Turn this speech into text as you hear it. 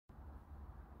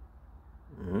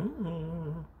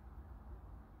Mm.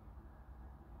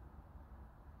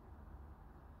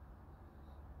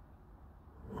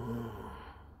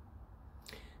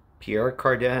 Pierre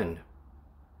Cardin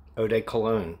Eau de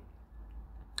Cologne.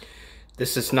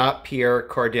 This is not Pierre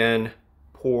Cardin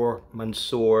Pour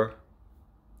Monsieur.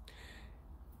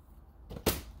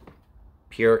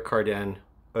 Pierre Cardin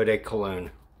Eau de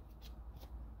Cologne.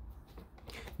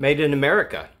 Made in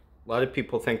America. A lot of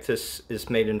people think this is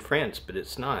made in France, but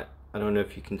it's not. I don't know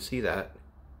if you can see that.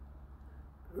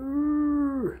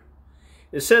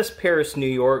 It says Paris, New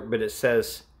York, but it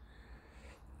says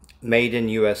made in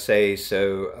USA,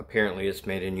 so apparently it's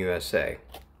made in USA.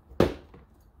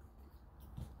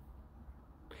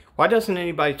 Why doesn't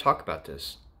anybody talk about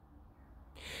this?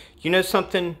 You know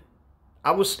something?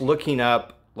 I was looking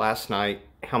up last night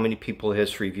how many people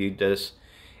has reviewed this,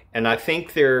 and I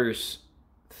think there's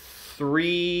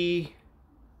three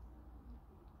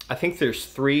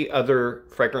other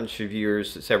fragrance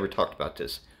reviewers that's ever talked about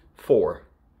this. 4.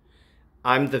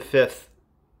 I'm the 5th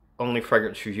only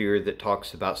fragrance reviewer that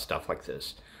talks about stuff like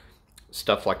this.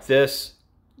 Stuff like this,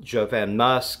 Jovan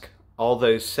Musk, all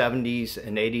those 70s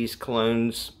and 80s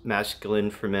colognes,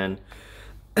 masculine for men.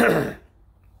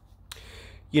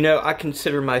 You know, I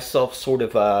consider myself sort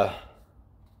of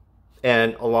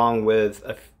and along with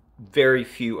very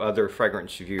few other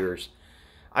fragrance reviewers,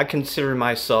 I consider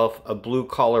myself a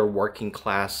blue-collar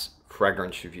working-class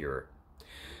fragrance reviewer,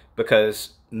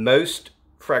 because most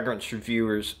fragrance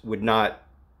reviewers would not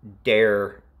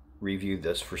dare review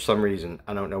this for some reason.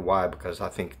 I don't know why, because I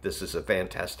think this is a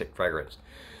fantastic fragrance.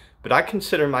 But I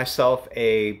consider myself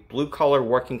a blue-collar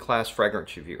working-class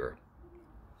fragrance reviewer.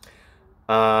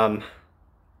 I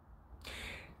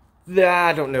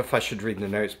don't know if I should read the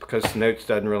notes, because the notes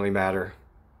doesn't really matter.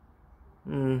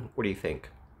 What do you think?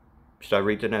 Should I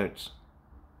read the notes?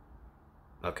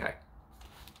 Okay.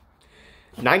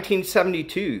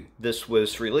 1972, this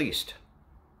was released.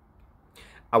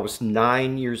 I was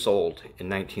 9 years old in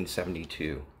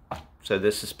 1972. So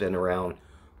this has been around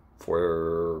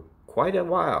for quite a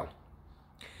while.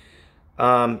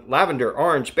 Lavender,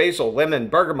 orange, basil, lemon,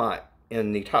 bergamot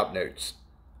in the top notes.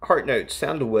 Heart notes,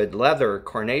 sandalwood, leather,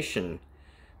 carnation,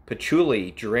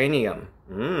 patchouli, geranium.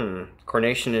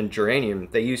 Carnation and geranium.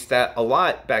 They used that a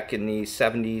lot back in the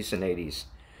 70s and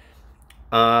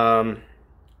 80s.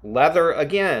 Leather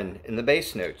again in the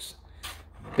base notes.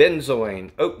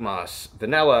 Benzoin, oak moss,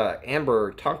 vanilla,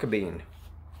 amber, tonka bean.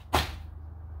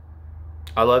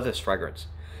 I love this fragrance.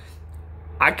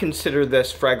 I consider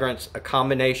this fragrance a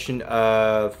combination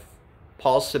of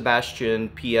Paul Sebastian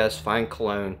P.S. Fine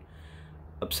Cologne,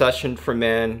 Obsession for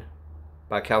Men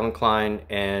by Calvin Klein,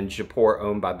 and Japor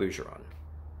Homme by Boucheron.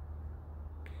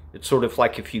 It's sort of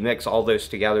like if you mix all those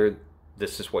together,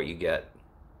 this is what you get.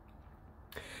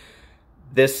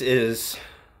 This is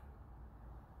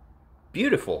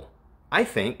beautiful, I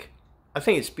think. I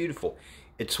think it's beautiful.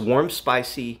 It's warm,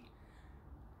 spicy,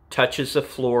 touches of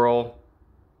floral.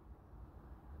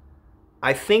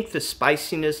 I think the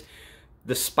spiciness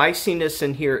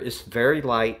in here is very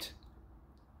light.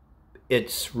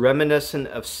 It's reminiscent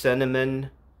of cinnamon,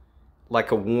 like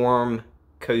a warm,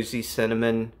 cozy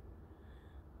cinnamon.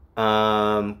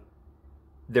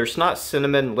 There's not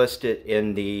cinnamon listed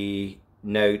in the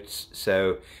notes,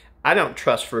 so I don't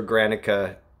trust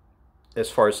Fragrantica as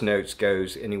far as notes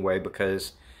goes anyway,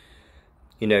 because,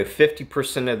 you know,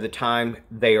 50% of the time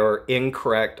they are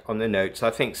incorrect on the notes.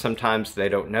 I think sometimes they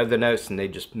don't know the notes and they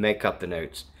just make up the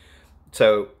notes.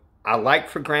 So I like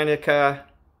Fragrantica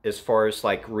as far as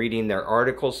like reading their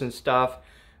articles and stuff,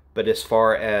 but as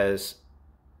far as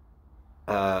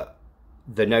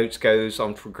the notes goes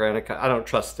on Fragrantica, I don't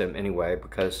trust them anyway,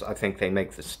 because I think they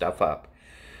make this stuff up.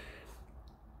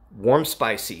 Warm,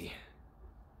 spicy,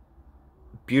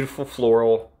 beautiful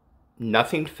floral,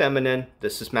 nothing feminine.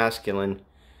 This is masculine.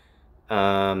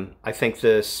 I think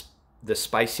the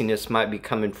spiciness might be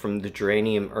coming from the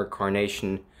geranium or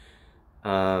carnation,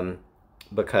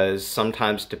 because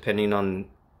sometimes, depending on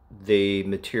the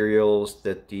materials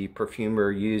that the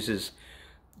perfumer uses,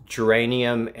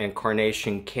 geranium and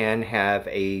carnation can have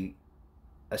a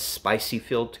spicy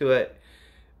feel to it,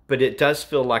 but it does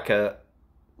feel like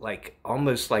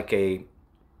almost like a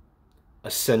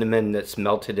cinnamon that's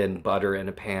melted in butter in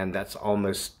a pan. That's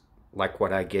almost like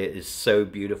what I get. Is so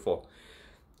beautiful.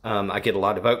 I get a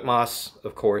lot of oak moss,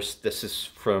 of course. This is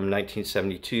from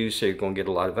 1972, so you're going to get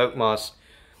a lot of oak moss.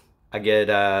 I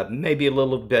get maybe a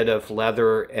little bit of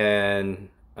leather and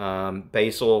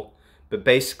basil, but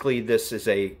basically this is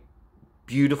a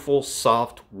beautiful,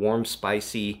 soft, warm,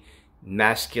 spicy,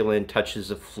 masculine touches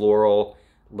of floral,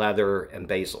 leather, and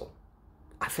basil.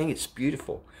 I think it's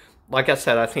beautiful. like I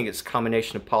said, I think it's a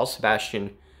combination of Paul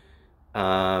Sebastian,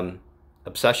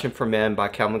 Obsession for Men by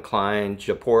Calvin Klein,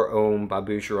 Je pour Homme by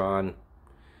Boucheron,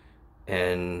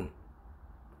 and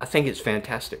I think it's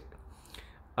fantastic.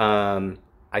 I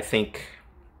think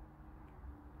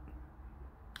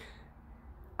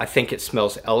it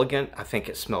smells elegant. I think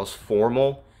it smells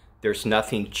formal. There's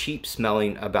nothing cheap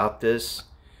smelling about this.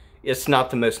 It's not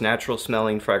the most natural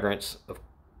smelling fragrance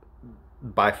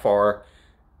by far,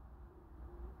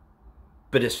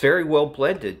 but it's very well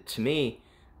blended to me.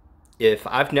 If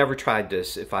I've never tried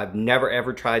this, if I've never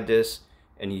ever tried this,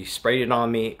 and you sprayed it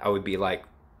on me, I would be like,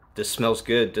 this smells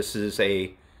good. This is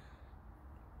a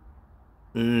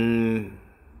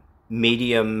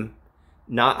medium,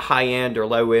 not high end or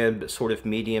low end, but sort of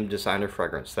medium designer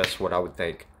fragrance. That's what I would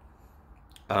think.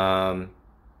 A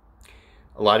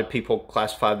lot of people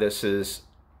classify this as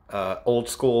old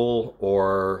school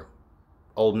or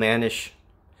old manish.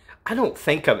 I don't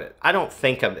think of it. I don't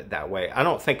think of it that way. I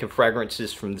don't think of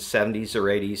fragrances from the 70s or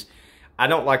 80s. I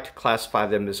don't like to classify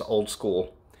them as old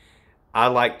school. I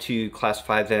like to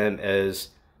classify them as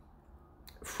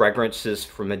fragrances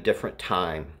from a different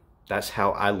time. That's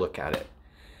how I look at it.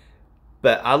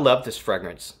 But I love this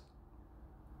fragrance.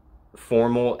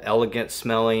 Formal, elegant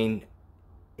smelling.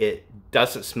 It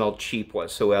doesn't smell cheap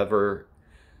whatsoever.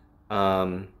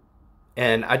 And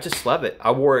I just love it.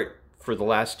 I wore it for the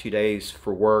last 2 days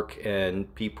for work, and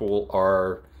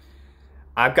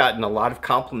I've gotten a lot of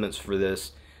compliments for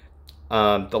this.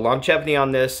 The longevity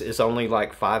on this is only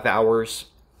like 5 hours.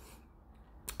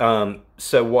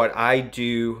 So what I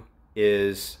do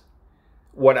a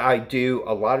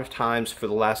lot of times for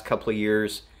the last couple of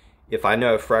years, if I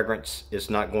know a fragrance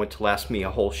is not going to last me a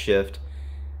whole shift,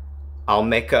 I'll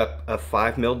make up a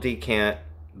 5 ml decant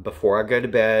before I go to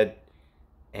bed,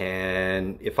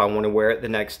 and if I want to wear it the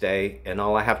next day, and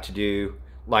all I have to do,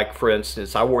 like for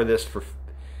instance, I wore this for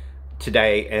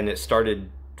today and it started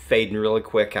fading really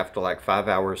quick after like 5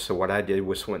 hours. So what I did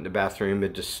was went in the bathroom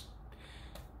and just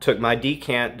took my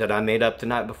decant that I made up the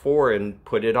night before and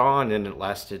put it on, and it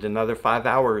lasted another 5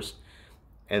 hours.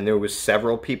 And there was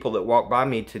several people that walked by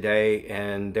me today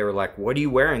and they were like, what are you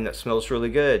wearing that smells really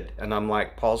good? And I'm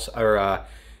like,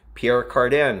 Pierre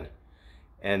Cardin.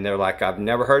 And they're like, I've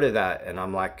never heard of that. And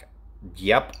I'm like,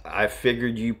 yep, I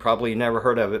figured you probably never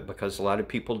heard of it, because a lot of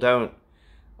people don't,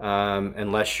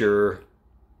 unless you're,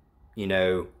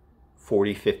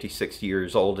 40, 50, 60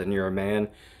 years old and you're a man.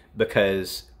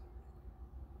 Because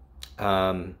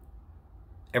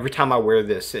every time I wear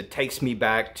this, it takes me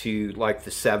back to like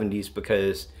the 70s,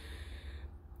 because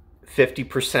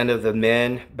 50% of the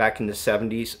men back in the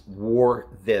 70s wore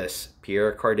this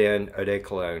Pierre Cardin Eau de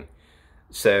Cologne.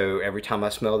 So every time I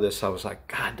smell this, I was like,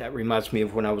 God, that reminds me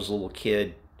of when I was a little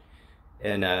kid.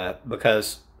 And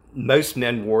because most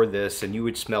men wore this, and you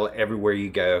would smell it everywhere you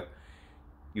go.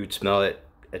 You would smell it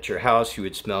at your house, you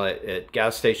would smell it at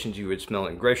gas stations, you would smell it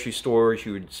in grocery stores,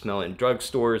 you would smell it in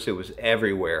drugstores. It was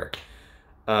everywhere.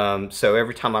 So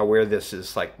every time I wear this,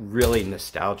 it's like really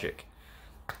nostalgic.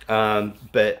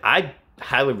 But I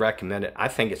highly recommend it. I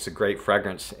think it's a great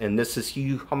fragrance. And this is a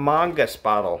humongous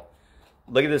bottle.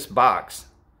 Look at this box.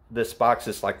 This box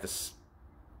is like this,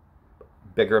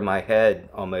 bigger than my head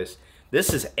almost.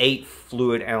 This is 8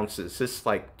 fluid ounces. This is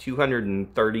like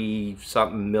 230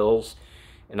 something mils.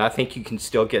 And I think you can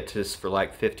still get this for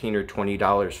like $15 or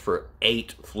 $20 for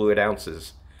 8 fluid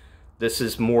ounces. This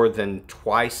is more than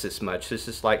twice as much. This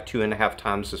is like 2.5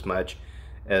 times as much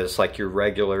as like your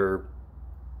regular,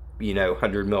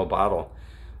 100 ml bottle.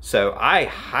 So I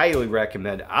highly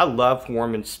recommend it. I love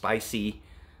warm and spicy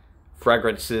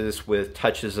fragrances with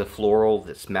touches of floral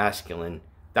that's masculine.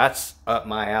 That's up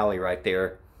my alley right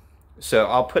there. So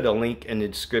I'll put a link in the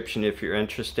description if you're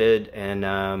interested. And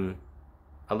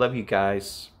I love you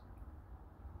guys.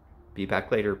 Be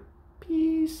back later.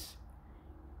 Peace.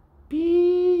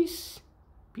 Peace.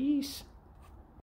 Peace.